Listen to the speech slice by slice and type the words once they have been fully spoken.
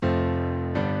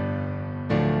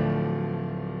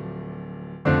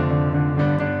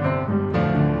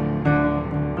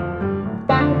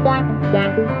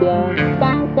Hello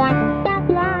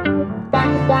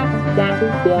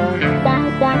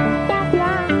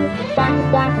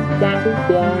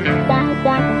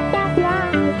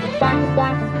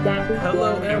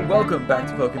and welcome back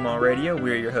to Pokemon Radio.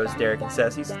 We're your hosts, Derek and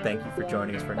Ceci. So thank you for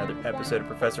joining us for another episode of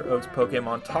Professor Oak's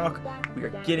Pokemon Talk. We are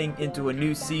getting into a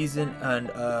new season, and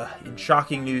in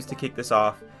shocking news to kick this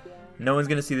off, no one's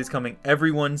going to see this coming.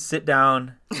 Everyone sit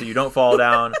down so you don't fall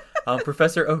down.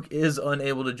 Professor Oak is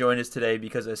unable to join us today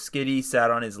because a Skitty sat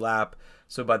on his lap.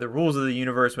 So by the rules of the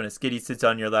universe, when a Skitty sits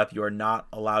on your lap, you are not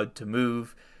allowed to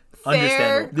move.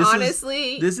 Fair,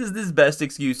 honestly. This is his best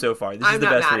excuse so far. I'm not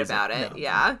mad about it. No,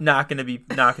 yeah. Not gonna be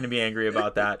angry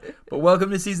about that. But welcome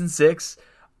to season 6.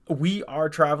 We are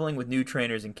traveling with new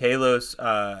trainers in Kalos.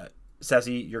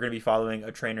 Ceci, you're gonna be following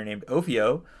a trainer named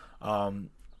Ophio.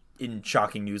 In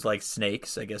shocking news, like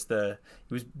snakes. I guess he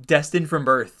was destined from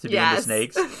birth to be into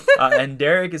snakes. And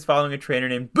Derek is following a trainer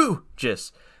named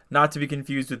Boojus, not to be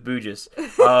confused with Boojus.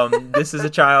 This is a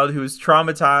child who is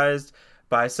traumatized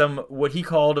by what he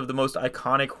called of the most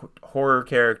iconic horror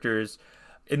characters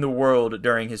in the world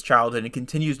during his childhood, and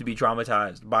continues to be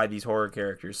traumatized by these horror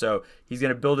characters. So he's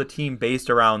going to build a team based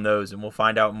around those, and we'll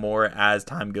find out more as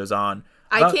time goes on.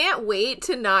 I can't wait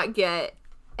to not get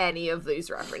any of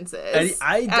these references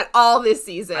at all this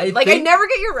season. I never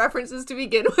get your references to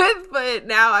begin with, but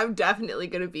now I'm definitely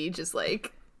going to be just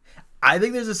like... I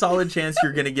think there's a solid chance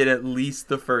you're going to get at least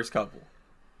the first couple.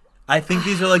 I think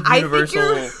these are like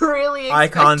universal really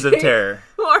icons of terror.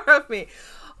 More of me.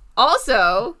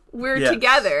 Also, we're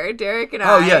together. Derek and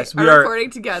I are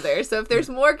recording together. So if there's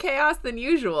more chaos than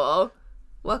usual,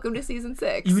 welcome to season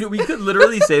 6. We could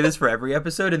literally say this for every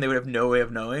episode, and they would have no way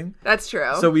of knowing. That's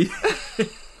true. So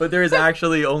but there is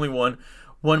actually only one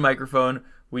microphone.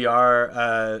 We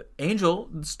are Angel,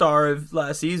 the star of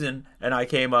last season, and I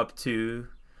came up to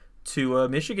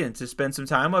Michigan to spend some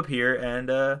time up here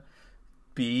and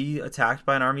be attacked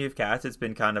by an army of cats. It's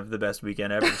been kind of the best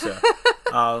weekend ever. So,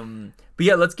 but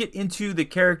yeah, let's get into the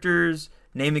characters,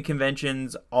 naming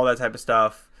conventions, all that type of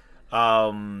stuff.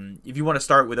 If you want to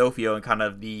start with Ophio and kind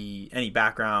of any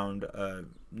background,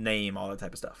 name, all that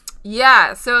type of stuff.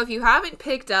 Yeah. So if you haven't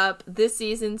picked up this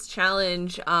season's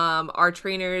challenge, our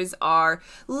trainers are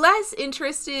less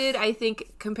interested, I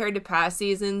think, compared to past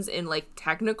seasons in like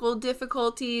technical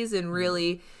difficulties and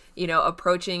really,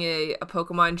 approaching a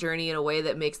Pokemon journey in a way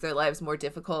that makes their lives more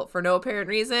difficult for no apparent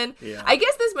reason. Yeah. I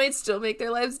guess this might still make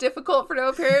their lives difficult for no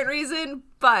apparent reason,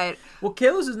 but... Well,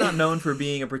 Kalos is not known for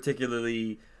being a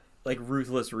particularly,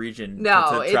 ruthless region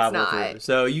to travel through.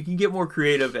 So you can get more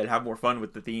creative and have more fun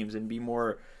with the themes and be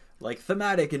more,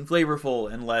 thematic and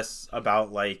flavorful and less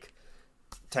about,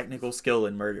 technical skill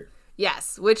and murder.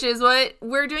 Yes, which is what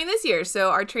we're doing this year.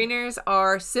 So our trainers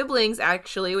are siblings,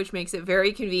 actually, which makes it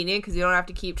very convenient because you don't have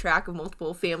to keep track of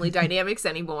multiple family dynamics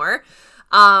anymore.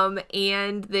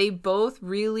 And they both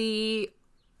really,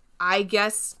 I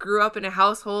guess, grew up in a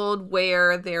household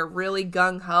where they're really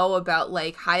gung-ho about,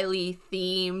 highly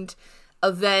themed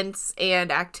events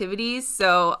and activities.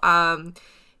 So,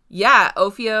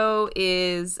 Ophio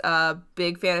is a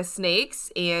big fan of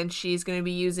snakes, and she's going to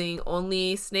be using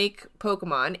only snake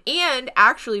Pokemon. And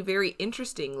actually, very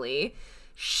interestingly,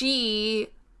 she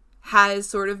has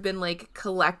sort of been,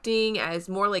 collecting as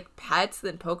more, pets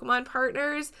than Pokemon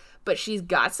partners, but she's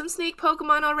got some snake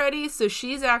Pokemon already, so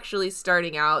she's actually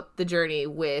starting out the journey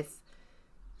with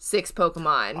 6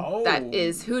 Pokemon. Oh. That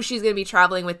is who she's going to be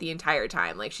traveling with the entire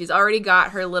time. She's already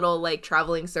got her little,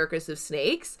 traveling circus of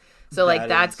snakes. So,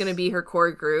 that's going to be her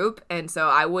core group, and so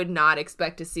I would not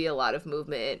expect to see a lot of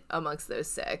movement amongst those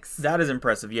 6. That is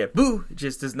impressive. Yeah, Boo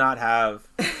just does not have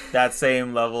that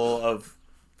same level of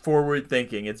forward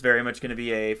thinking. It's very much going to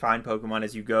be a find Pokemon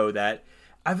as you go that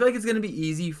I feel like it's going to be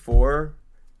easy for...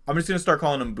 I'm just going to start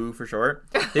calling him Boo for short.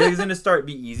 I think it's going to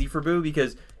be easy for Boo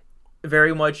because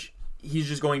very much he's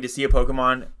just going to see a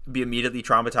Pokemon, be immediately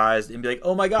traumatized, and be like,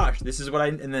 oh my gosh, this is what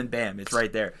and then bam, it's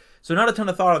right there. So not a ton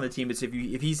of thought on the team. It's if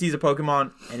he sees a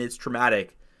Pokemon and it's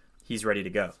traumatic, he's ready to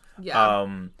go.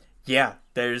 Yeah.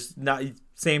 There's not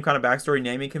same kind of backstory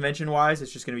naming convention wise.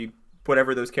 It's just going to be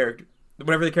whatever the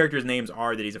characters' names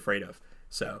are that he's afraid of.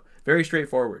 So very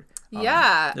straightforward.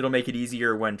 Yeah. It'll make it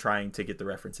easier when trying to get the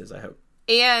references, I hope.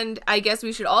 And I guess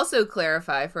we should also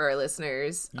clarify for our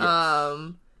listeners. Yes.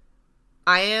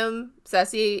 I am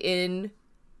Ceci in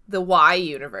the Y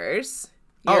universe.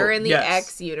 You're in the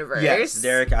X universe. Yes,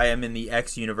 Derek, I am in the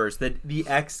X universe. The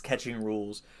X catching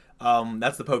rules.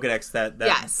 That's the Pokedex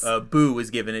that Boo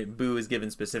was given. Boo is given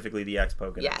specifically the X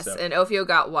Pokedex. Yes, and Ophio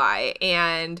got Y.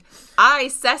 And I,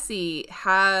 Ceci,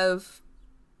 have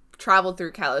traveled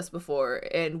through Kalos before,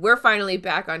 and we're finally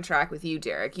back on track with you,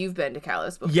 Derek. You've been to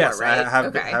Kalos before, yes, right? I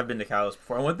have been to Kalos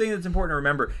before. And one thing that's important to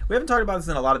remember, we haven't talked about this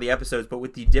in a lot of the episodes, but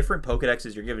with the different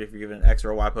Pokedexes you're given, if you're given an X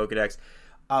or a Y Pokedex,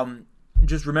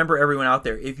 just remember, everyone out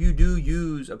there, if you do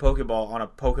use a Pokeball on a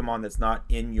Pokemon that's not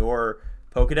in your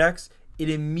Pokedex, it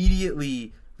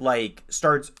immediately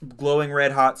starts glowing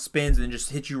red hot, spins, and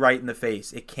just hits you right in the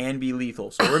face. It can be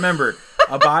lethal. So remember,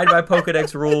 abide by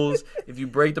Pokedex rules. If you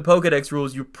break the Pokedex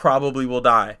rules, you probably will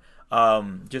die.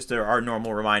 Just our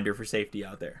normal reminder for safety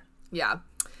out there. Yeah.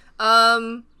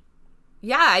 I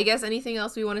guess anything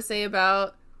else we want to say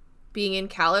about being in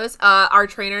Kalos? Our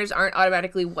trainers aren't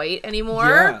automatically white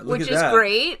anymore, which is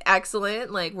great.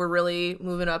 Excellent. We're really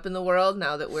moving up in the world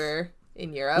now that we're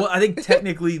in Europe. Well, I think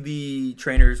technically the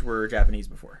trainers were Japanese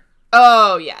before.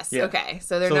 Oh, yes. Yeah. Okay.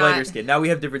 So they're not... lighter skin. Now we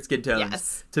have different skin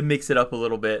tones to mix it up a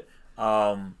little bit.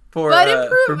 But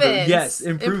improvements. Yes,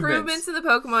 improvements in the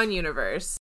Pokemon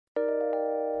universe.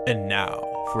 And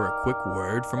now for a quick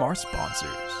word from our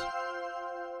sponsors.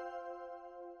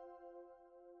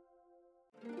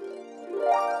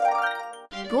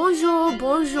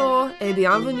 Bonjour et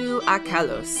bienvenue à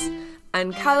Kalos.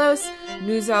 En Kalos,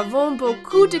 nous avons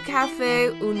beaucoup de café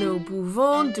où nous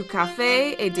buvons du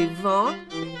café et du vin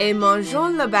et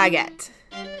mangeons la baguette.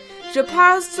 Je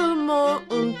parle seulement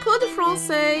un peu de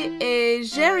français et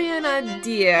j'ai rien à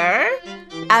dire.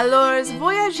 Alors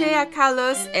voyagez à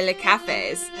Kalos et les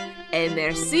cafés. Et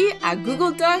merci à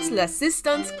Google Docs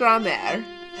l'assistance grammaire.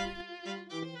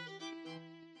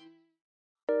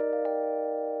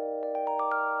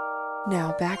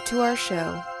 Now back to our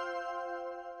show.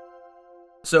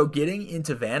 So getting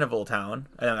into Vaniville Town,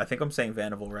 and I think I'm saying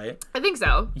Vaniville, right? I think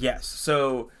so. Yes.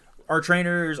 So our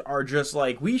trainers are just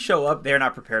we show up, they're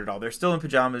not prepared at all. They're still in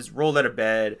pajamas, rolled out of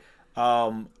bed.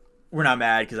 We're not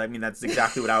mad because, that's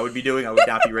exactly what I would be doing. I would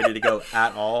not be ready to go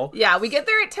at all. Yeah, we get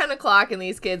there at 10 o'clock and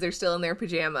these kids are still in their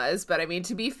pajamas. But,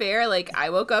 to be fair, I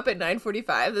woke up at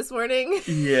 9:45 this morning.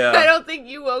 Yeah. I don't think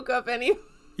you woke up any...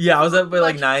 Yeah, I was up by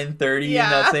 9:30 in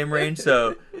that same range,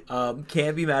 so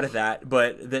can't be mad at that.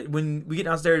 But when we get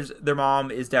downstairs, their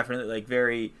mom is definitely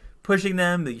very pushing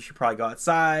them that you should probably go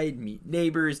outside, meet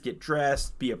neighbors, get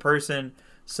dressed, be a person.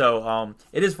 So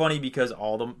it is funny because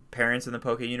all the parents in the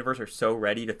Poke universe are so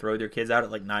ready to throw their kids out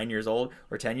at 9 years old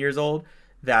or 10 years old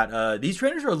that these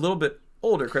trainers are a little bit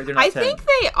older, correct? They're not 10. I think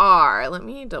they are. Let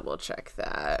me double check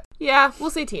that. Yeah, we'll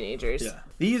say teenagers. Yeah,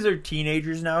 these are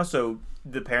teenagers now, so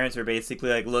the parents are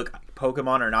basically look,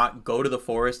 Pokemon or not, go to the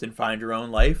forest and find your own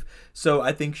life. So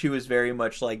I think she was very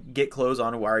much get clothes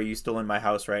on. Why are you still in my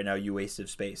house right now, you waste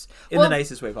of space? In the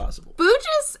nicest way possible.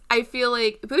 Boojus, I feel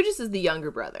Boojus is the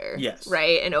younger brother. Yes.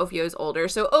 Right? And Ophio is older.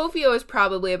 So Ophio is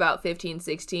probably about 15,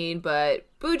 16, but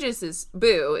Boo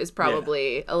is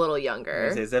probably a little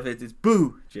younger. It's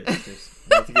Boo.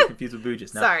 Not to get confused with Boojus.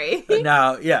 Sorry.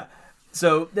 Now, yeah.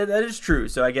 So that is true.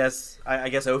 So I guess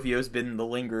Ophio's been the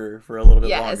lingerer for a little bit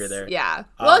longer there. Yeah.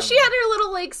 Well, she had her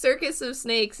little circus of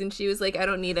snakes, and she was I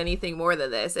don't need anything more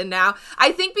than this. And now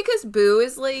I think because Boo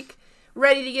is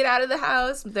ready to get out of the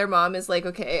house, their mom is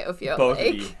okay, Ophio, both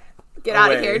of you. Get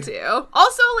out of here too.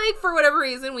 Also, for whatever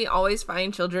reason, we always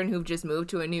find children who've just moved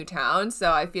to a new town.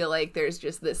 So I feel there's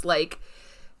just this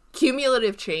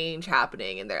cumulative change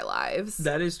happening in their lives.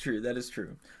 That is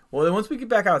true. Well, then once we get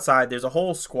back outside, there's a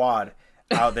whole squad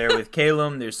out there with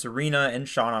Calum. There's Serena and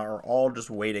Shauna are all just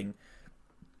waiting.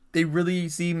 They really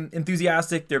seem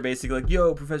enthusiastic. They're basically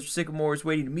yo, Professor Sycamore is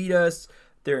waiting to meet us.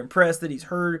 They're impressed that he's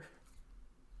heard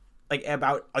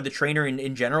about the trainer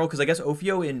in general, because I guess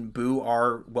Ophio and Boo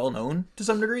are well known to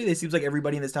some degree. It seems like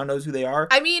everybody in this town knows who they are.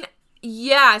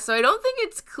 Yeah, so I don't think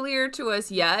it's clear to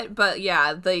us yet, but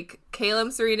yeah,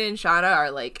 Calum, Serena, and Shauna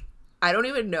are I don't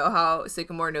even know how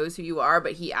Sycamore knows who you are,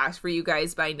 but he asked for you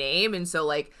guys by name, and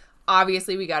so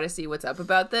obviously we got to see what's up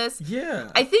about this. Yeah.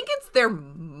 I think it's their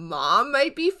mom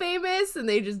might be famous and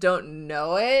they just don't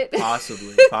know it.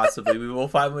 Possibly. We'll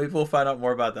find out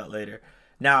more about that later.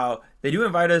 Now, they do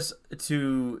invite us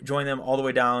to join them all the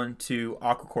way down to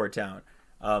Aquacorde Town.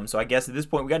 So I guess at this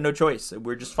point we got no choice.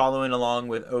 We're just following along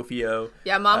with Ophio.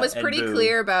 Yeah, Mom was pretty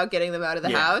clear about getting them out of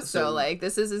the house. So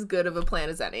this is as good of a plan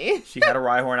as any. She had a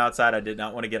Rhyhorn outside. I did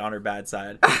not want to get on her bad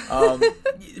side.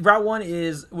 Route 1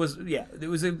 it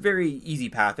was a very easy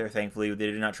path there. Thankfully, they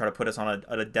did not try to put us on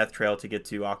a death trail to get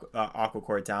to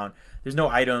Aquacorde Town. There's no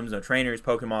items, no trainers,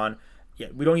 Pokemon. Yeah,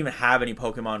 we don't even have any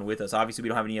Pokemon with us. Obviously, we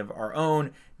don't have any of our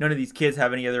own. None of these kids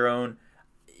have any of their own.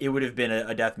 It would have been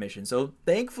a death mission. So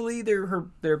thankfully,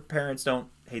 their parents don't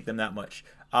hate them that much.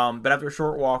 But after a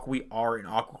short walk, we are in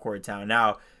Aquacorde Town.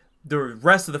 Now, the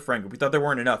rest of the friend group, we thought there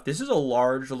weren't enough. This is a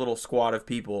large little squad of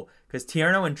people because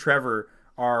Tierno and Trevor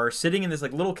are sitting in this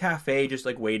like little cafe just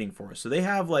like waiting for us. So they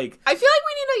have like I feel like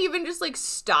we need to even just like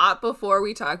stop before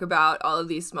we talk about all of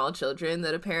these small children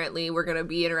that apparently we're going to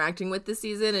be interacting with this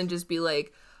season and just be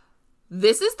like,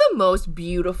 this is the most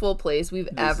beautiful place we've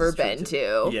ever been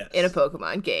to in a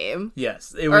Pokemon game.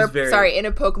 Yes, it was in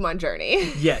a Pokemon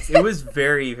journey. Yes, it was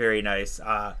very, very nice.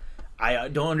 I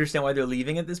don't understand why they're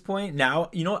leaving at this point.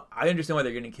 Now, you know what? I understand why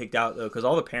they're getting kicked out, though, because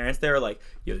all the parents there are like,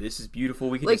 yo, this is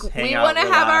beautiful. We can just hang out, we want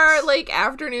to have our, like,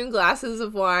 afternoon glasses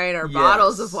of wine or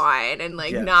bottles of wine and,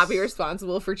 like, not be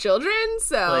responsible for children.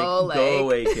 So, like... go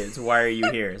away, kids. Why are you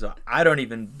here? So I don't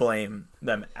even blame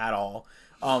them at all.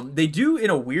 They do, in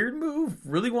a weird move,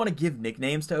 really want to give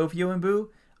nicknames to Ophio and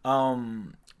Boo.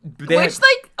 Ophio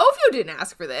didn't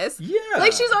ask for this. Yeah.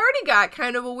 Like, she's already got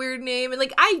kind of a weird name. And,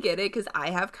 like, I get it because I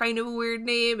have kind of a weird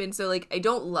name. And so, like, I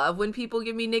don't love when people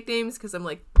give me nicknames because I'm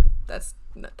like, that's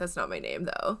not my name,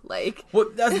 though. Like...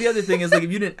 Well, that's the other thing is, like,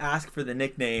 if you didn't ask for the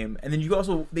nickname and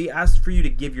then they asked for you to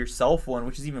give yourself one,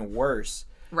 which is even worse.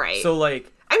 Right. So,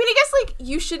 like... I mean, I guess, like,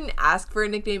 you shouldn't ask for a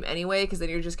nickname anyway, because then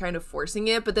you're just kind of forcing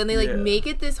it. But then they, like, make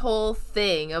it this whole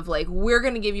thing of, like, we're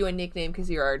going to give you a nickname because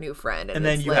you're our new friend. And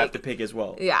then you have to pick as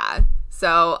well. Yeah.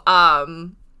 So,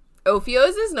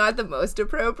 Ophio's is not the most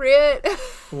appropriate.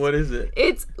 What is it?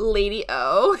 It's Lady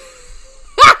O.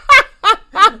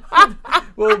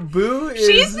 Well, Boo is...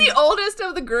 She's the oldest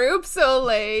of the group, so,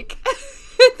 like,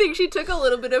 I think she took a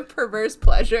little bit of perverse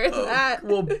pleasure in that.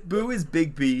 Well, Boo is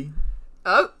Big B.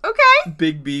 Oh, okay.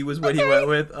 Big B was what he went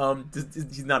with.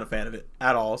 He's not a fan of it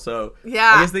at all. So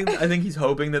yeah, I think he's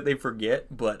hoping that they forget,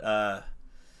 but I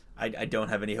don't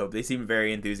have any hope. They seem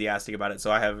very enthusiastic about it,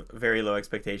 so I have very low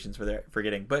expectations for their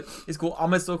forgetting. But it's cool. I'm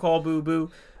gonna still call Boo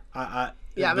Boo. I'm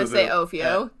gonna say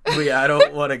Ophio. But yeah, I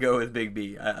don't want to go with Big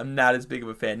B. I'm not as big of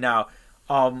a fan now.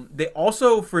 They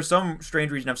also, for some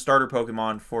strange reason, have starter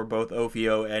Pokemon for both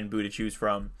Ophio and Boo to choose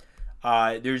from.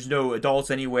 There's no adults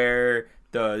anywhere.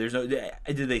 There's no.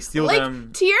 Did they steal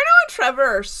them? Tierno and Trevor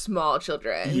are small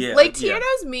children. Yeah, like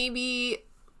Tierno's maybe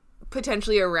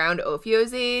potentially around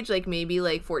Ophio's age, like maybe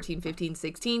like 14, 15,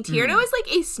 16. Tierno is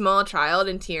like a small child,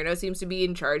 and Tierno seems to be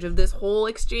in charge of this whole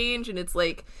exchange. And it's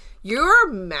like,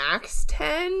 you're max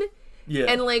 10,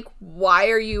 and like, why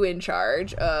are you in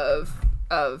charge of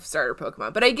starter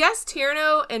Pokemon? But I guess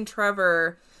Tierno and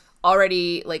Trevor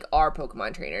already like are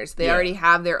Pokemon trainers. They already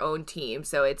have their own team.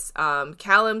 So it's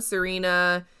Callum,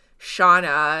 Serena,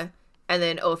 Shauna, and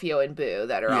then Ophio and Boo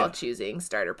that are all choosing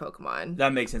starter Pokemon.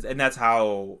 That makes sense. And that's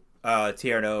how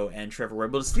Tierno and Trevor were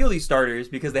able to steal these starters,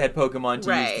 because they had Pokemon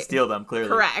to use to steal them, clearly.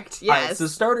 Correct, yes. Right, so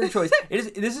starter choice.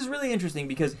 This is really interesting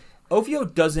because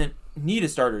Ophio doesn't need a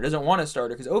starter, doesn't want a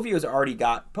starter, because Ophio's already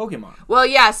got Pokemon. Well,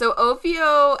 yeah, so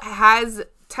Ophio has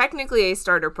technically a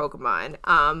starter Pokemon.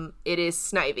 It is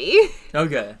Snivy.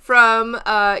 Okay. From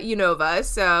Unova.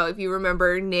 So if you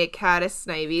remember, Nick had a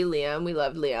Snivy, Liam. We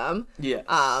loved Liam. Yes.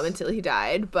 Until he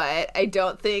died. But I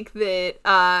don't think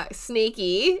that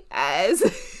Snaky, as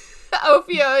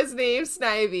Ophio is named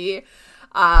Snivy,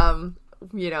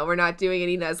 we're not doing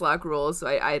any Nuzlocke rules, so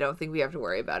I don't think we have to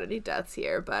worry about any deaths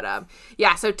here. But,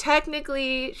 so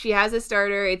technically, she has a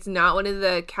starter. It's not one of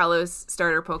the Kalos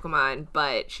starter Pokemon,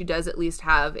 but she does at least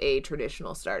have a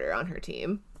traditional starter on her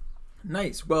team.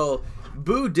 Nice. Well,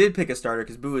 Boo did pick a starter,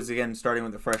 because Boo is, again, starting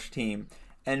with a fresh team.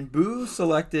 And Boo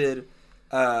selected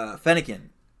Fennekin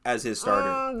as his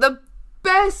starter. The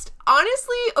best,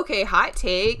 honestly, okay, hot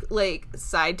take, like,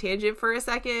 side tangent for a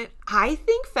second. I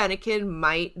think Fennekin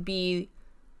might be,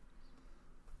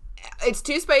 it's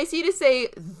too spicy to say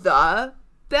the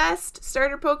best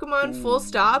starter Pokemon, full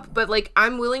stop, but, like,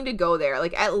 I'm willing to go there,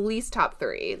 like, at least top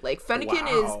 3. Like,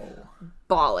 Fennekin is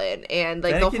ballin', and,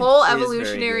 like, Fennekin, the whole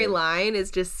evolutionary line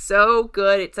is just so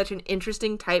good. It's such an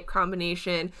interesting type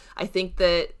combination. I think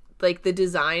that, like, the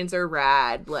designs are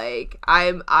rad. Like,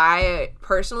 I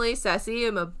personally, Ceci,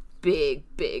 am a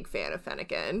big fan of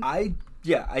Fennekin. I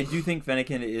do think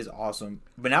Fennekin is awesome.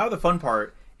 But now the fun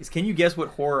part is, can you guess what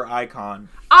horror icon?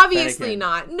 Obviously Fennekin?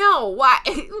 Not. No.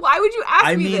 Why would you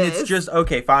ask me this? It's just,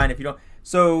 okay, fine, if you don't.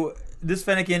 So, this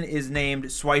Fennekin is named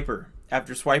Swiper,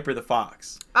 after Swiper the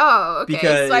fox. Oh, okay.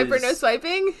 Because, Swiper, no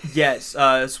swiping? Yes.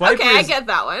 Swiper okay, I get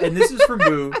that one. And this is from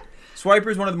Boo.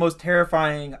 Swiper is one of the most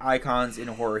terrifying icons in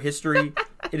horror history.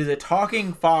 It is a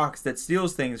talking fox that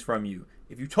steals things from you.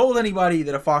 If you told anybody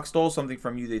that a fox stole something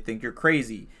from you, they think you're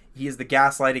crazy. He is the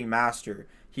gaslighting master.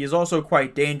 He is also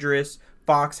quite dangerous.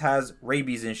 Fox has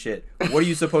rabies and shit. What are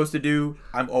you supposed to do?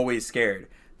 I'm always scared.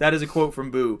 That is a quote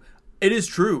from Boo. It is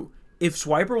true. If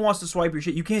Swiper wants to swipe your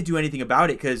shit, you can't do anything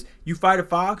about it, because you fight a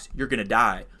fox, you're going to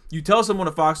die. You tell someone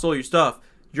a fox stole your stuff,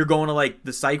 you're going to like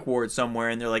the psych ward somewhere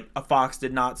and they're like, a fox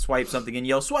did not swipe something and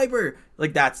yell Swiper.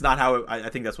 Like that's not how I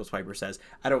think that's what Swiper says.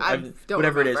 I don't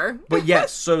whatever remember. It is. But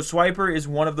yes, so Swiper is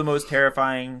one of the most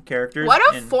terrifying characters.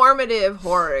 What a formative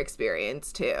horror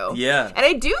experience too. Yeah. And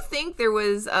I do think there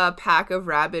was a pack of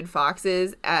rabid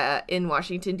foxes in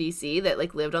Washington D.C. that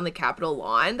like lived on the Capitol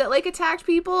lawn that like attacked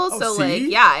people. So see?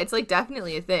 like yeah, it's like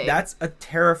definitely a thing. That's a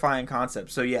terrifying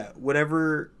concept. So yeah,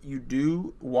 whatever you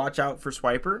do, watch out for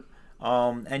Swiper.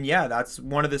 And yeah, that's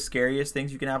one of the scariest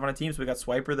things you can have on a team. So we got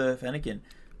Swiper the Fennekin,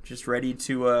 just ready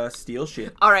to steal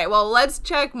shit. All right, well, let's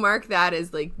mark that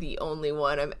as like the only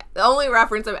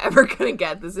reference I'm ever gonna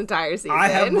get this entire season. I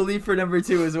have belief for number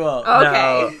 2 as well.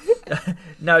 Okay.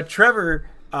 Now Trevor,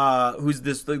 who's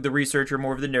the researcher,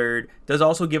 more of the nerd, does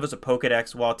also give us a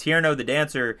Pokedex, while Tierno the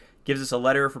dancer gives us a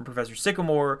letter from Professor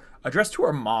Sycamore addressed to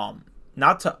her mom,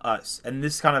 not to us. And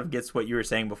this kind of gets what you were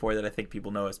saying before, that I think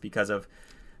people know us because of,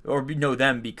 or know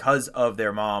them because of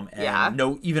their mom, and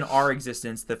know even our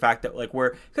existence. The fact that like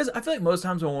because I feel like most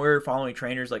times when we're following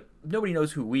trainers, like nobody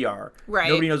knows who we are, right?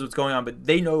 Nobody knows what's going on, but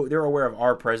they're aware of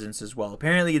our presence as well.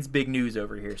 Apparently, it's big news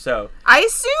over here. So I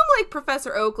assume like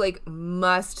Professor Oak like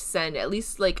must send at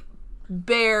least like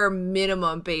bare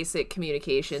minimum basic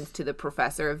communications to the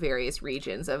professor of various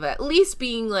regions of at least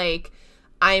being like,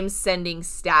 I'm sending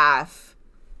staff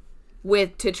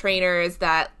to trainers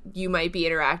that you might be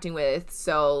interacting with,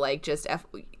 so like just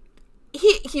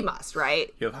he must,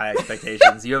 right? You have high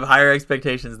expectations. You have higher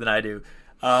expectations than I do.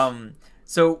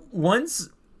 So once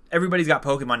everybody's got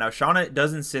Pokemon, now Shauna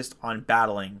does insist on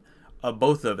battling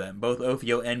both of them, both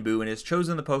Ophio and Boo, and has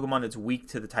chosen the Pokemon that's weak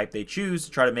to the type they choose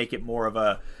to try to make it more of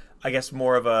a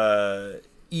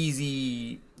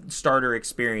easy starter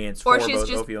experience for both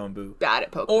Ophio and Boo. Bad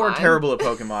at Pokemon. Or terrible at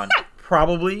Pokemon.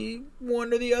 Probably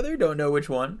one or the other. Don't know which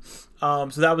one. So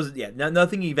that was,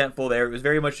 nothing eventful there. It was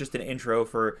very much just an intro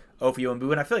for Ophio and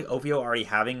Boo. And I feel like Ophio already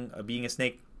being a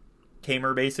snake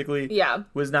tamer, basically,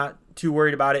 was not too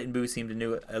worried about it. And Boo seemed to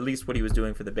know at least what he was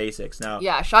doing for the basics. Now,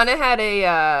 yeah, Shauna had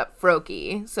a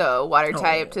Froakie, so water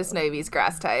type to Snovy's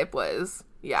grass type was,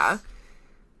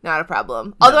 not a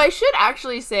problem. No. Although I should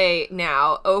actually say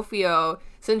now, Ophio,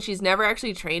 since she's never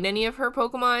actually trained any of her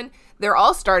Pokemon, they're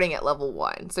all starting at level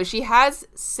 1. So she has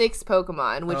 6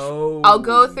 Pokemon, which I'll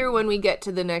go through when we get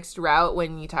to the next route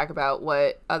when you talk about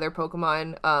what other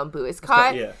Pokemon Boo has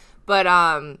caught. Yeah. But,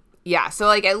 so,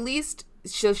 like, at least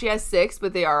she has 6,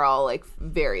 but they are all, like,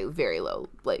 very, very low,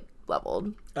 like,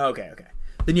 leveled. Okay.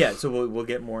 Then, so we'll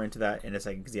get more into that in a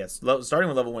second. Because, yes, starting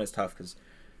with level 1 is tough because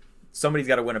somebody's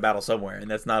got to win a battle somewhere, and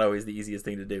that's not always the easiest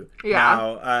thing to do. Yeah.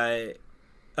 Now,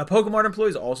 a Pokemon employee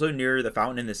is also near the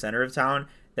fountain in the center of town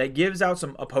that gives out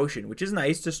a potion, which is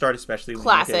nice to start, especially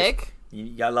classic.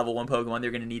 You got level 1 Pokemon,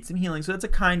 they're going to need some healing, so that's a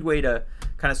kind way to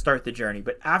kind of start the journey.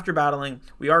 But after battling,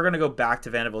 we are going to go back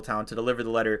to Vaniville Town to deliver the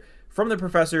letter from the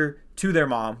professor to their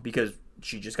mom, because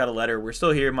she just got a letter. We're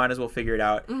still here. Might as well figure it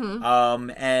out.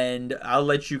 Mm-hmm. And I'll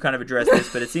let you kind of address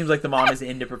this, but it seems like the mom is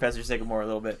into Professor Sycamore a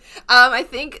little bit. I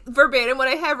think verbatim what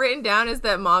I have written down is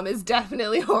that mom is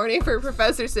definitely horny for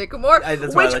Professor Sycamore,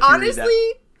 which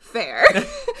honestly, fair.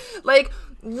 Like,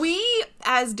 we,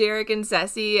 as Derek and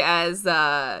Ceci, as,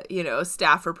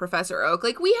 staff for Professor Oak,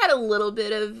 like, we had a little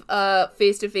bit of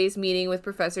face-to-face meeting with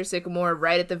Professor Sycamore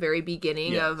right at the very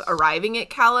beginning of arriving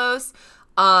at Kalos,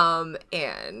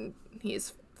 and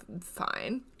he's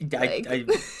fine.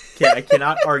 I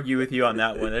cannot argue with you on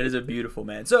that one. That is a beautiful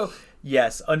man. So,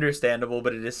 yes, understandable,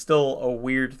 but it is still a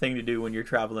weird thing to do when you're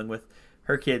traveling with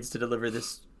her kids to deliver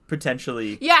this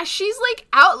potentially. Yeah, she's like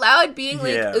out loud being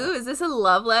like, ooh, is this a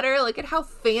love letter? Look at how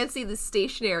fancy the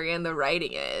stationery and the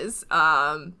writing is.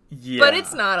 But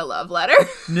it's not a love letter.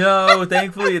 No,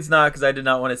 thankfully it's not, because I did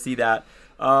not want to see that.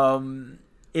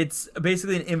 It's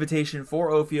basically an invitation for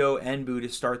Ophio and Boo to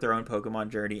start their own Pokemon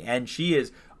journey, and she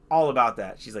is all about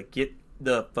that. She's like, get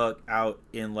the fuck out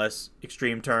in less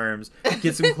extreme terms.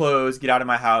 Get some clothes. Get out of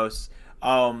my house.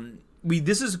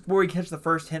 This is where we catch the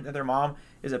first hint that their mom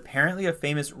is apparently a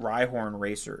famous Rhyhorn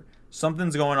racer.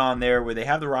 Something's going on there where they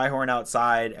have the Rhyhorn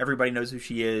outside. Everybody knows who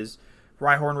she is.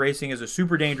 Rhyhorn racing is a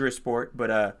super dangerous sport,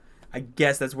 but I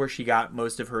guess that's where she got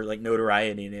most of her like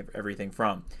notoriety and everything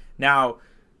from. Now,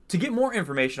 to get more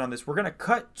information on this, we're going to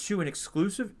cut to an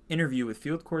exclusive interview with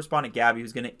field correspondent Gabby,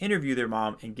 who's going to interview their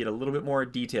mom and get a little bit more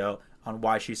detail on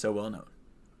why she's so well known.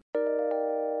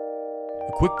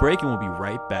 A quick break and we'll be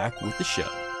right back with the show.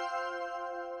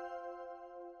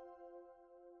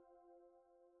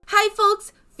 Hi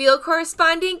folks, field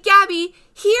correspondent Gabby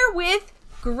here with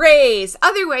Grace,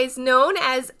 otherwise known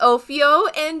as Ophio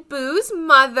and Boo's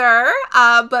mother,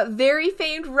 but very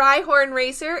famed Rhyhorn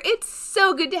racer. It's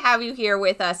so good to have you here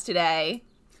with us today.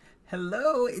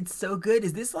 Hello, it's so good.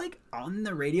 Is this like on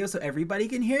the radio so everybody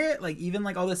can hear it? Like even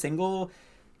like all the single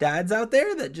dads out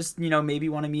there that just, maybe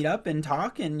want to meet up and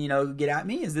talk and, get at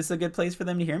me? Is this a good place for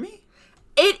them to hear me?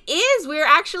 It is. We're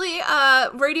actually,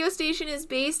 radio station is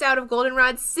based out of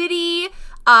Goldenrod City,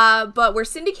 but we're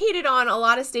syndicated on a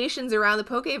lot of stations around the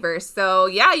Pokeverse. So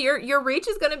yeah, your reach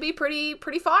is going to be pretty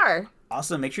far.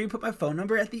 Awesome. Make sure you put my phone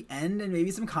number at the end and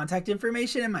maybe some contact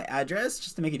information and my address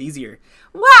just to make it easier.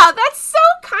 Wow, that's so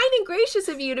kind and gracious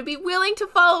of you to be willing to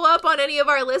follow up on any of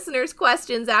our listeners'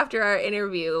 questions after our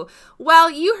interview. Well,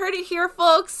 you heard it here,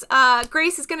 folks.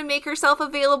 Grace is going to make herself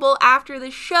available after the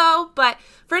show, but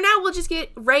for now, we'll just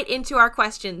get right into our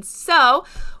questions. So,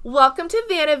 welcome to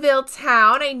Vaniville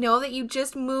Town. I know that you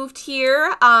just moved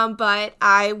here, but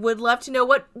I would love to know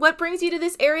what brings you to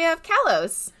this area of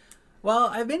Kalos.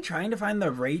 Well, I've been trying to find the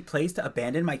right place to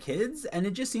abandon my kids, and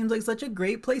it just seems like such a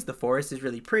great place. The forest is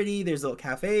really pretty, there's little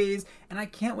cafes, and I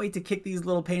can't wait to kick these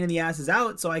little pain in the asses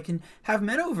out so I can have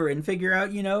men over and figure out,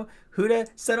 who to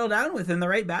settle down with and the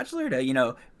right bachelor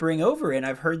to, bring over. And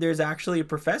I've heard there's actually a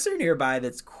professor nearby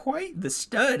that's quite the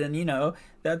stud, and,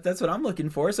 that's what I'm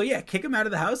looking for. So yeah, kick them out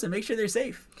of the house and make sure they're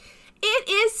safe. It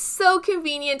is so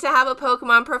convenient to have a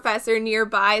Pokemon professor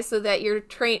nearby so that your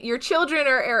children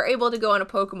are able to go on a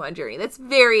Pokemon journey. That's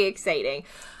very exciting.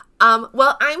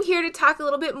 Well, I'm here to talk a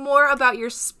little bit more about your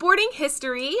sporting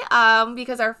history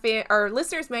because our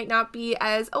listeners might not be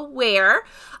as aware.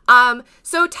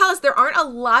 So tell us, there aren't a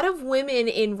lot of women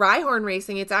in Rhyhorn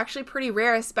racing. It's actually pretty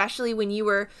rare, especially when you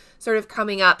were sort of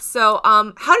coming up. So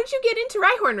how did you get into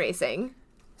Rhyhorn racing?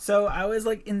 So I was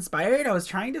inspired. I was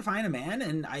trying to find a man,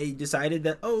 and I decided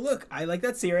that, oh, look, I like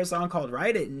that Sierra song called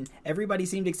Ride It, and everybody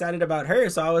seemed excited about her.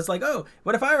 So I was like, oh,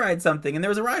 what if I ride something? And there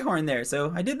was a Rhyhorn there.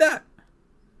 So I did that.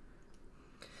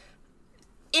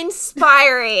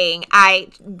 Inspiring. I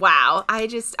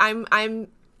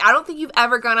don't think you've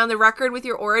ever gone on the record with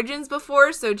your origins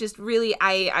before. So just really,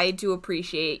 I do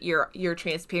appreciate your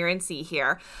transparency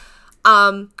here.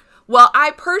 Well,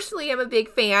 I personally am a big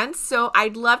fan, so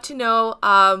I'd love to know,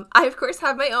 I of course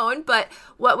have my own, but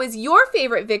what was your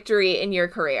favorite victory in your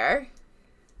career?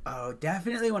 Oh,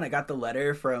 definitely when I got the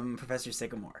letter from Professor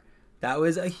Sycamore. That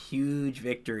was a huge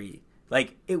victory.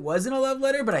 It wasn't a love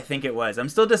letter, but I think it was. I'm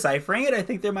still deciphering it. I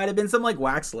think there might have been some,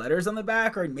 wax letters on the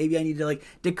back, or maybe I need to,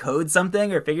 decode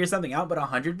something or figure something out, but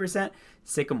 100%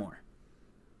 Sycamore.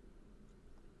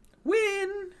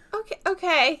 Win!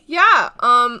 Okay,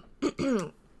 yeah,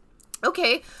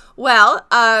 Okay, well,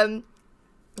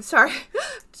 sorry,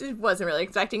 wasn't really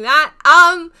expecting that.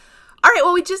 All right,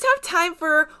 well, we just have time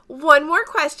for one more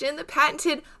question, the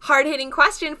patented hard-hitting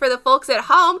question for the folks at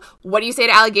home. What do you say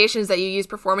to allegations that you used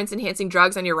performance-enhancing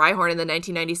drugs on your Rhyhorn in the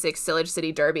 1996 Sillage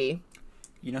City Derby?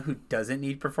 You know who doesn't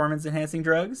need performance-enhancing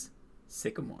drugs?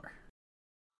 Sycamore.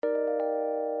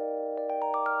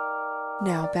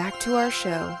 Now back to our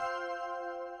show.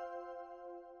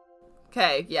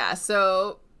 Okay, yeah,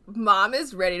 so Mom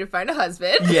is ready to find a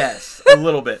husband. Yes, a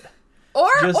little bit. or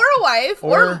a wife,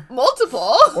 or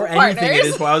multiple or partners. Anything it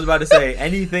is what I was about to say.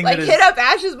 Anything that is... hit up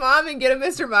Ash's mom and get a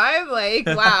Mr.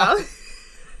 Mime. Wow.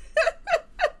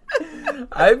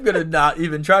 I'm going to not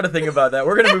even try to think about that.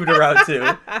 We're going to move to Route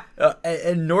 2.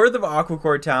 And north of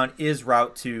Aquacorde Town is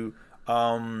Route 2.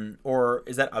 Or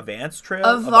is that Avance Trail?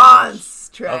 Avance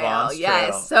Trail, Avance yes.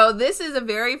 Trail. So this is a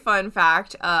very fun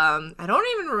fact. I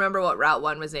don't even remember what Route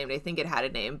 1 was named. I think it had a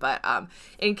name. But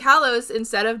in Kalos,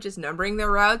 instead of just numbering their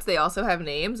routes, they also have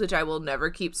names, which I will never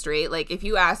keep straight. If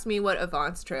you asked me what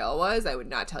Avance Trail was, I would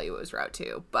not tell you it was Route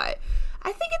 2. But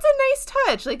I think it's a nice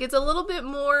touch. It's a little bit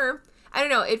more, I don't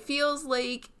know, it feels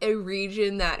like a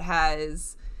region that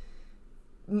has,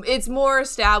 it's more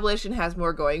established and has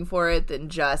more going for it than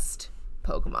just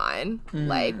Pokemon.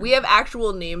 We have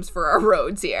actual names for our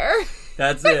roads here.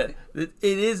 That's it. It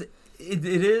is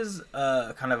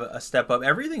kind of a step up.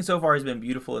 Everything so far has been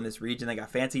beautiful in this region. They got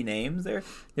fancy names.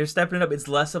 They're stepping it up. It's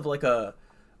less of a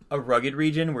rugged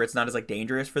region where it's not as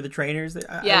dangerous for the trainers.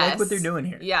 I like what they're doing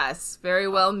here. Yes, very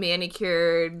well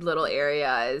manicured little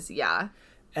areas. Yeah.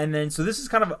 And then, so this is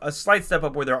kind of a slight step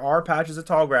up where there are patches of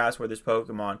tall grass where there's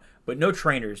Pokemon, but no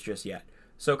trainers just yet.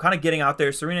 So kind of getting out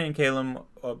there, Serena and Calum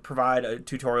provide a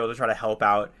tutorial to try to help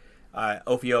out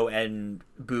Ophio and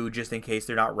Boo just in case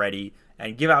they're not ready,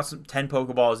 and give out 10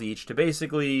 Pokeballs each to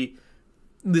basically,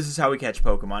 this is how we catch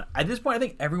Pokemon. At this point, I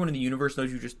think everyone in the universe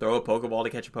knows you just throw a Pokeball to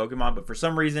catch a Pokemon, but for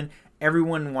some reason,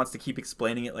 everyone wants to keep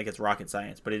explaining it like it's rocket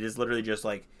science, but it is literally just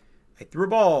I threw a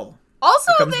ball.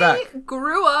 Also, they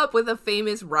grew up with a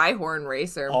famous Rhyhorn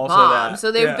racer mom,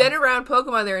 so they've been around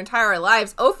Pokemon their entire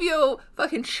lives. Ophio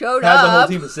fucking showed up a whole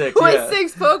team of 6, with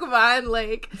 6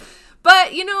 Pokemon.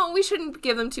 But, we shouldn't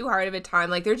give them too hard of a time.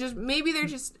 Like, maybe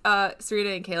Serena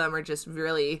and Caleb are just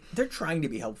really... They're trying to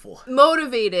be helpful.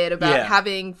 Motivated about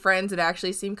having friends that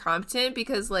actually seem competent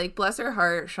because, like, bless her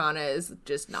heart, Shauna is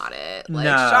just not it. Like,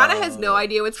 no. Shauna has no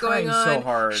idea what's going on. So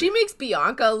hard. She makes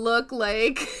Bianca look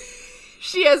like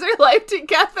she has her life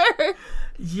together.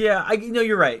 Yeah,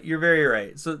 you're right. You're very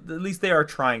right. So at least they are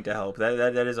trying to help.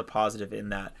 That is a positive in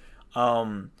that.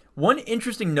 One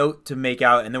interesting note to make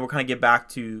out, and then we'll kind of get back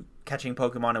to catching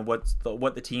Pokemon and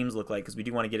what the teams look like, because we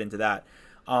do want to get into that.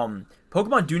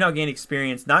 Pokemon do now gain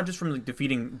experience, not just from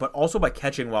defeating, but also by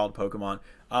catching wild Pokemon.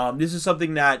 This is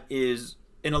something that is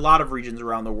in a lot of regions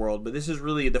around the world, but this is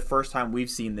really the first time we've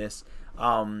seen this.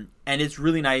 And it's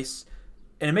really nice.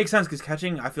 And it makes sense because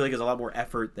catching, I feel like, is a lot more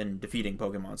effort than defeating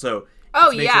Pokemon. So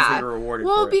it makes sense that you're rewarded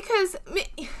for it. Because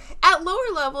at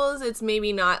lower levels, it's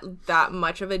maybe not that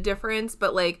much of a difference.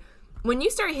 But, like, when you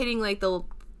start hitting, like, the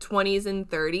 20s and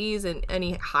 30s and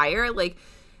any higher, like,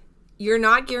 you're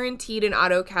not guaranteed an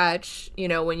auto catch,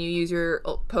 when you use your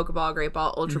Pokeball, Great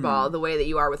Ball, Ultra Ball, the way that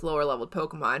you are with lower leveled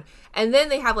Pokemon. And then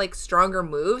they have, like, stronger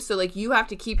moves. So, like, you have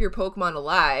to keep your Pokemon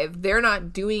alive. They're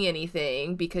not doing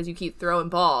anything because you keep throwing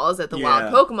balls at the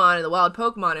wild Pokemon. And the wild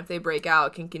Pokemon, if they break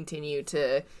out, can continue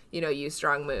to, use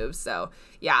strong moves. So,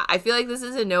 yeah, I feel like this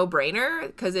is a no-brainer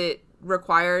because it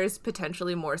requires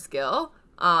potentially more skill.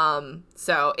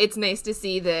 So it's nice to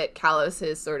see that Kalos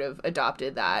has sort of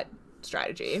adopted that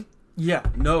strategy. Yeah,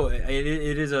 no, it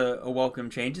is a welcome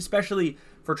change, especially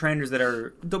for trainers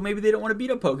that though maybe they don't want to beat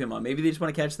up Pokemon. Maybe they just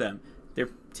want to catch them. Their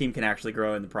team can actually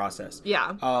grow in the process.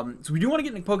 Yeah. So we do want to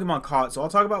get into Pokemon caught, so I'll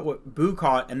talk about what Boo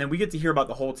caught, and then we get to hear about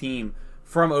the whole team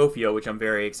from Ophio, which I'm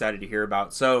very excited to hear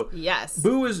about. So yes,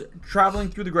 Boo was traveling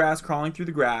through the grass, crawling through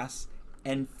the grass,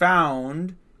 and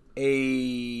found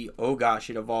it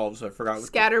evolved, so I forgot.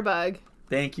 Scatterbug.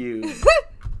 Thank you.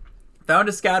 Found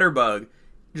a scatterbug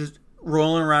just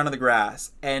rolling around in the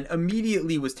grass and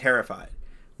immediately was terrified.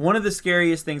 One of the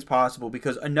scariest things possible,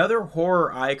 because another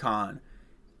horror icon,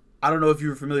 I don't know if you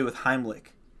were familiar with Heimlich.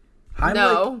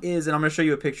 Heimlich is, and I'm going to show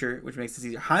you a picture, which makes this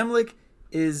easier. Heimlich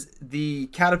is the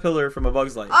caterpillar from A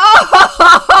Bug's Life.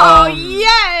 Oh,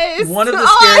 yes! One of the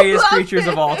scariest creatures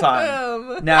of all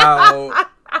time. Now,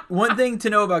 one thing to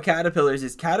know about caterpillars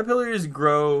is caterpillars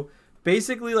grow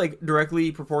basically like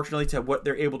directly proportionally to what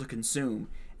they're able to consume.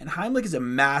 And Heimlich is a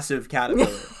massive caterpillar.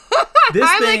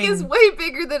 Heimlich is way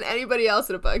bigger than anybody else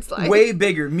in A Bug's Life. Way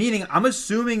bigger, meaning I'm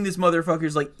assuming this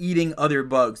motherfucker's like eating other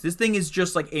bugs. This thing is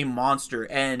just like a monster.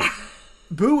 And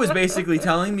Boo was basically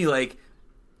telling me like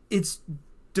it's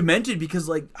demented because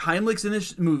like Heimlich's in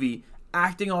this movie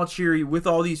acting all cheery with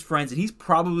all these friends, and he's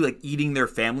probably like eating their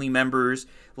family members.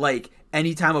 Like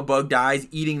anytime a bug dies,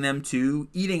 eating them too,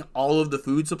 eating all of the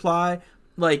food supply.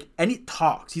 Like, and he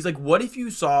talks. He's like, what if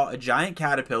you saw a giant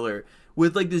caterpillar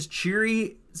with like this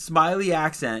cheery, smiley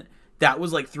accent that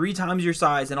was like 3 times your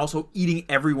size and also eating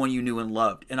everyone you knew and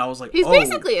loved? And I was like, he's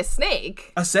basically a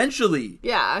snake. Essentially.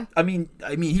 Yeah. I mean,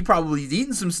 he probably has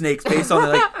eaten some snakes based on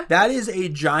that. Like, that is a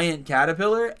giant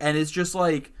caterpillar, and it's just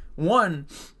like, one,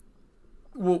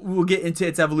 we'll get into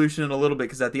its evolution in a little bit,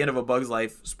 because at the end of A Bug's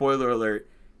Life, spoiler alert,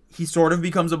 he sort of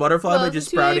becomes a butterfly by just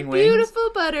sprouting wings.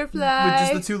 Beautiful butterfly. With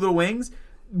just the 2 little wings.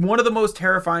 One of the most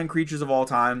terrifying creatures of all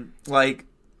time. Like,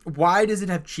 why does it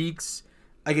have cheeks?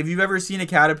 Like, if you've ever seen a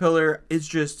caterpillar, it's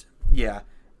just, yeah.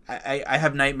 I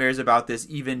have nightmares about this,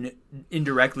 even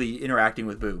indirectly interacting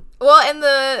with Boo. Well, and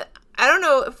I don't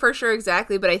know for sure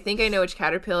exactly, but I think I know which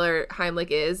caterpillar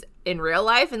Heimlich is in real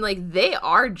life, and, like, they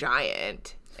are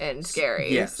giant and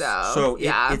scary. Yes. So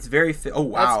yeah. It's very... oh,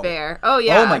 wow. That's fair. Oh,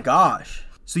 yeah. Oh, my gosh.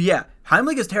 So, yeah,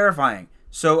 Heimlich is terrifying.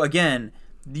 So, again,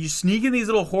 you sneak in these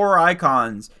little horror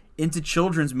icons into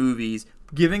children's movies,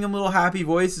 giving them little happy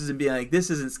voices and being like, this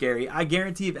isn't scary. I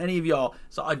guarantee if any of y'all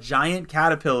saw a giant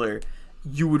caterpillar,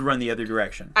 you would run the other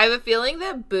direction. I have a feeling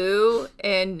that Boo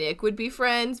and Nick would be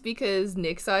friends because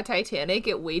Nick saw Titanic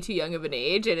at way too young of an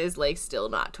age and is, like, still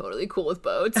not totally cool with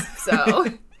boats. So...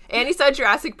 And he saw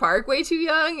Jurassic Park way too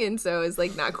young, and so is,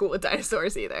 like, not cool with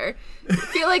dinosaurs either. I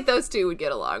feel like those two would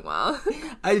get along well.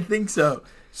 I think so.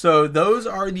 So those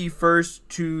are the first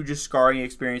 2 just scarring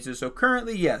experiences. So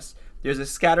currently, yes, there's a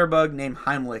scatterbug named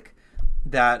Heimlich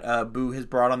that Boo has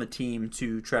brought on the team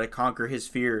to try to conquer his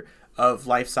fear of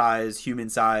life-size,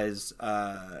 human-size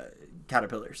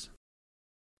caterpillars.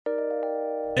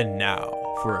 And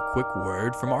now for a quick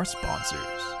word from our sponsors.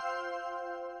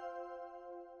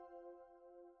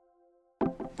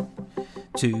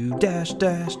 To dash,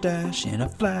 dash, dash in a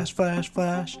flash, flash,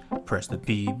 flash. Press the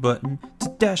B button to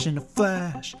dash in a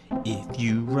flash. If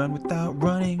you run without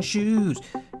running shoes,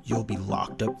 You'll be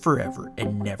locked up forever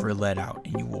and never let out,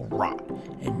 and you will rot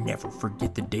and never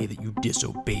forget the day that you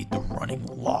disobeyed the running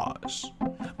laws.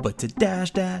 But to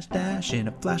dash, dash, dash in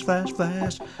a flash, flash,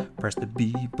 flash, press the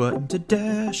B button to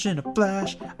dash in a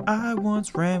flash. I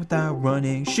once ran without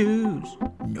running shoes.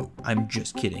 Nope, I'm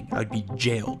just kidding. I'd be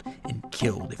jailed and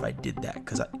killed if I did that,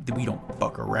 because we don't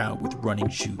fuck around with running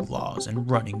shoe laws and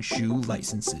running shoe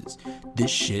licenses.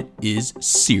 This shit is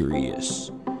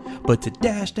serious. But to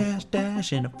dash, dash,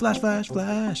 dash in a flash, flash,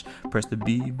 flash, press the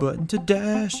B button to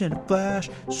dash in a flash.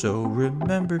 So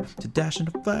remember to dash in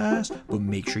a flash, but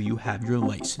make sure you have your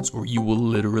license or you will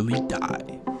literally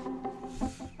die.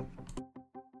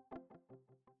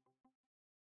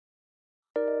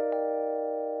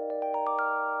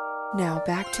 Now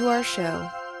back to our show.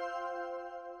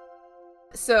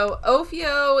 So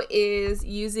Ophio is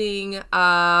using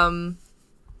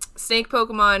snake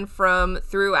Pokemon from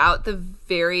throughout the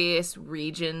various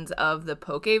regions of the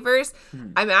Pokeverse.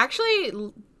 I'm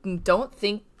actually don't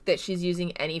think that she's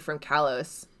using any from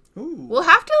Kalos. Ooh. We'll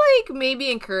have to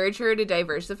maybe encourage her to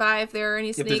diversify if there are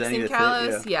any snakes in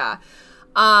Kalos. Yeah.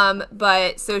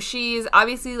 But so she's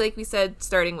obviously, like we said,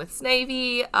 starting with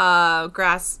Snivy,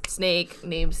 grass snake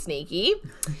named Snaky.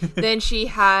 Then she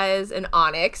has an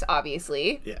Onyx,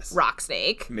 obviously. Yes. Rock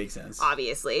snake. Makes sense.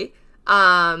 Obviously.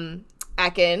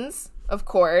 Ekans, of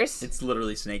course. It's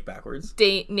literally snake backwards.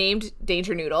 Named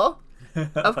Danger Noodle,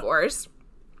 of course.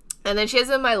 And then she has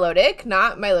a Milotic,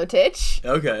 not Milotich.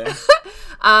 Okay.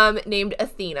 Named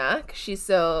Athena, 'cause she's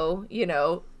so,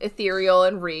 ethereal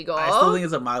and regal. I still think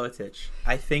it's a Milotich.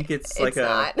 I think it's like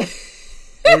not.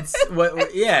 It's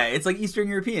what? Yeah, it's like Eastern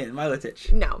European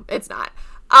Milotich. No, it's not.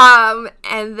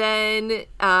 And then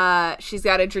she's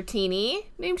got a Dratini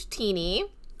named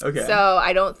Teeny. Okay. So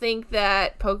I don't think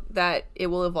that that it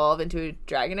will evolve into a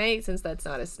Dragonite, since that's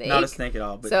not a snake. Not a snake at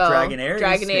all, but so, Dragonair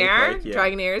is snake-like, yeah.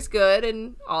 Dragonair is good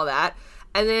and all that.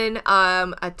 And then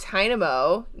a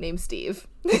Tynamo named Steve.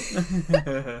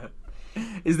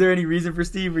 Is there any reason for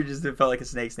Steve, or just it felt like a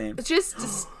snake's name? It's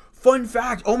just Fun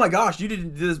fact. Oh my gosh, you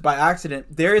didn't do this by accident.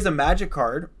 There is a magic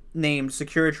card named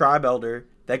Secure Tribe Elder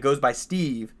that goes by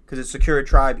Steve, because it's Secure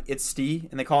Tribe. It's Steve,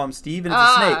 and they call him Steve, and it's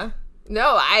a snake.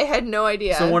 No, I had no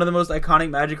idea. So one of the most iconic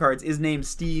magic cards is named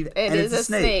Steve, and it's a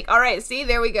snake. All right, see,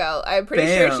 there we go. I'm pretty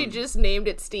sure she just named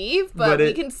it Steve, but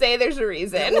we can say there's a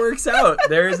reason. It works out.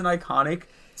 There is an iconic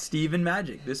Steve in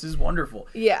Magic. This is wonderful.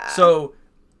 Yeah. So,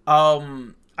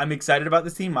 I'm excited about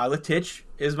this team. Milotich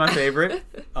is my favorite.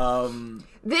 So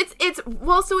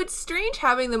it's strange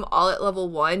having them all at level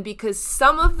 1, because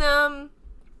some of them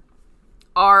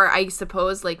are, I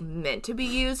suppose, meant to be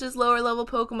used as lower level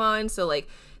Pokemon. So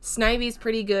Snivy's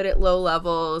pretty good at low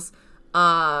levels.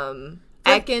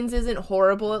 Ekans isn't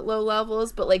horrible at low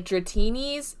levels, but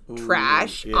Dratini's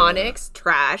trash. Yeah. Onyx,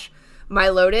 trash.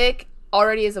 Milotic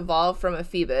already is evolved from a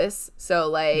Phoebus,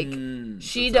 so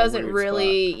she doesn't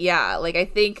really spot. I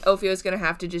think Ophio's gonna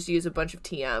have to just use a bunch of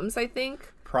TMs, I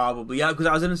think. Probably, yeah, because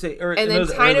I was gonna say, and then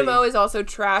Tynamo is also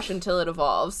trash until it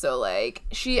evolves. So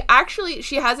she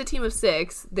has a team of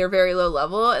 6. They're very low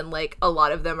level, and a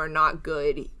lot of them are not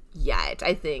good yet.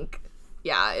 I think,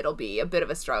 yeah, it'll be a bit of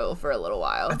a struggle for a little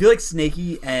while. I feel like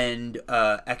Snaky and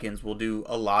Ekans will do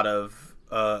a lot of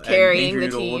carrying the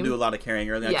team. Will do a lot of carrying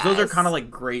early on. Yes. Those are kind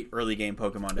of great early game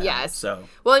Pokemon to have. So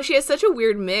well, and she has such a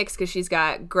weird mix, because she's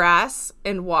got grass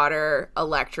and water,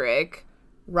 electric,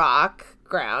 rock,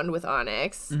 ground with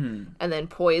Onyx, and then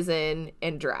poison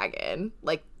and dragon.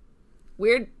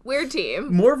 Weird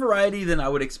team. More variety than I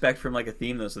would expect from a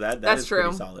theme, though. So that's true.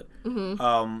 Pretty solid.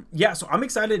 Mm-hmm. Yeah. So I'm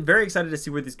excited, very excited to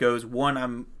see where this goes. One,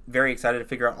 I'm very excited to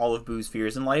figure out all of Boo's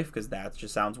fears in life, because that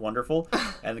just sounds wonderful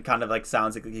and it kind of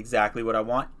sounds like exactly what I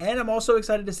want. And I'm also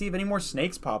excited to see if any more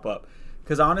snakes pop up,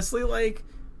 because honestly,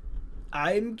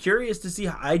 I'm curious to see.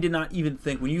 I did not even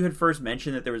think, when you had first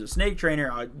mentioned that there was a snake trainer,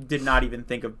 I did not even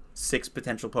think of 6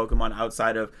 potential Pokemon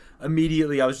outside of,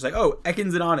 immediately I was just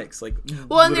Ekans and Onyx.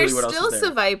 Well, and there's still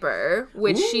Seviper,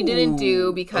 which she didn't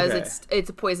do because it's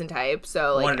a poison type.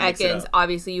 So Ekans,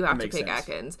 obviously you have to pick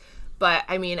Ekans. But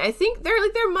I mean, I think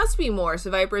there must be more.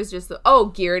 Seviper is just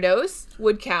Gyarados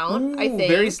would count. I think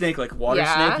very snake, water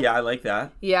snake. Yeah, I like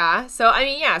that. Yeah. So I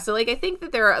mean, yeah. So I think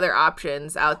that there are other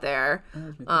options out there.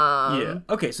 Yeah.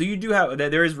 Okay. So you do have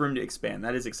there is room to expand.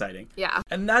 That is exciting. Yeah.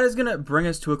 And that is gonna bring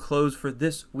us to a close for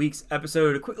this week's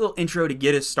episode. A quick little intro to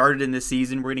get us started in this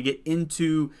season. We're gonna get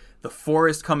into the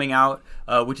forest coming out,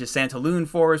 which is Santaloon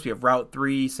Forest. We have Route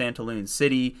 3, Santaloon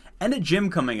City, and a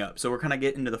gym coming up. So we're kind of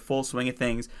getting into the full swing of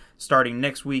things starting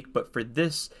next week. But for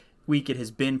this week it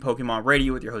has been Pokemon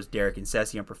Radio with your host Derek and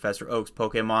Ceci on Professor Oak's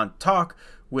Pokemon Talk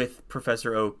with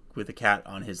Professor Oak with a cat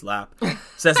on his lap.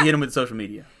 Ceci, hit him with social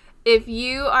media. If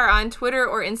you are on Twitter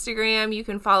or Instagram, you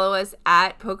can follow us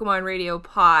at Pokemon Radio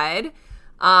Pod.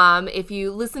 If you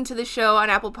listen to the show on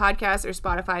Apple Podcasts or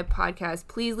Spotify Podcasts,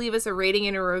 please leave us a rating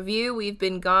and a review. We've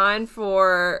been gone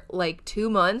for like 2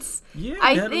 months. Yeah,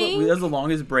 I think that was the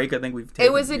longest break I think we've taken.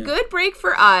 it was a good break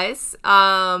for us,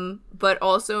 but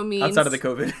also means outside of the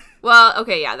COVID. Well,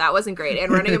 okay, yeah, that wasn't great.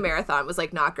 And running a marathon was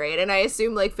like not great. And I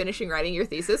assume like finishing writing your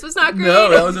thesis was not great.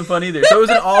 No, that wasn't fun either. So it was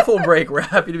an awful break. We're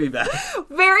happy to be back.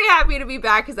 Very happy to be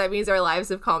back because that means our lives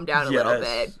have calmed down a little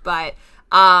bit. But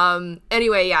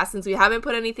anyway, yeah, since we haven't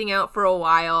put anything out for a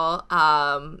while,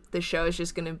 the show is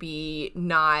just going to be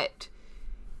not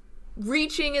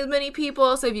reaching as many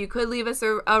people. So if you could leave us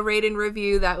a rate and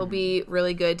review, that will be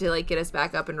really good to like get us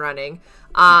back up and running.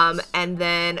 And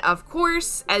then of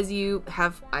course, as you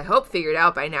have, I hope, figured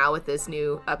out by now with this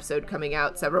new episode coming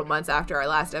out several months after our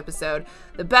last episode,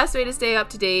 the best way to stay up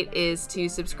to date is to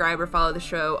subscribe or follow the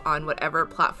show on whatever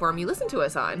platform you listen to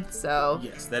us on. So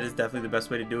yes, that is definitely the best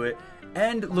way to do it.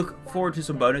 And look forward to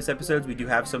some bonus episodes. We do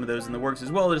have some of those in the works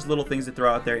as well. There's little things to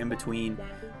throw out there in between.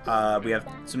 We have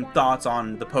some thoughts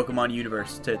on the Pokemon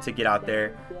universe to get out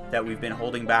there that we've been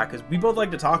holding back because we both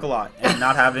like to talk a lot and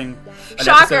not having an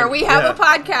Shocker, episode. we have a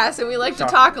podcast and we like to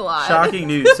talk a lot. Shocking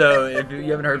news. So if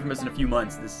you haven't heard from us in a few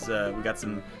months, this is we got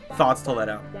some thoughts to let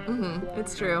out.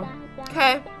 It's true.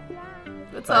 Okay.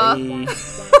 That's Bye. all.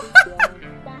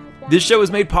 This show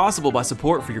is made possible by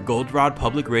support for your Goldenrod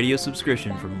Public Radio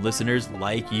subscription from listeners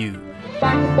like you.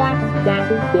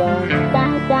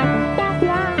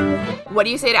 What do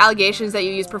you say to allegations that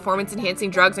you used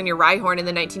performance-enhancing drugs on your Rhyhorn in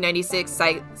the 1996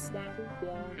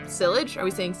 Silage? Are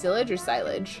we saying silage or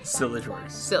silage? Silage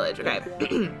works. Silage, okay.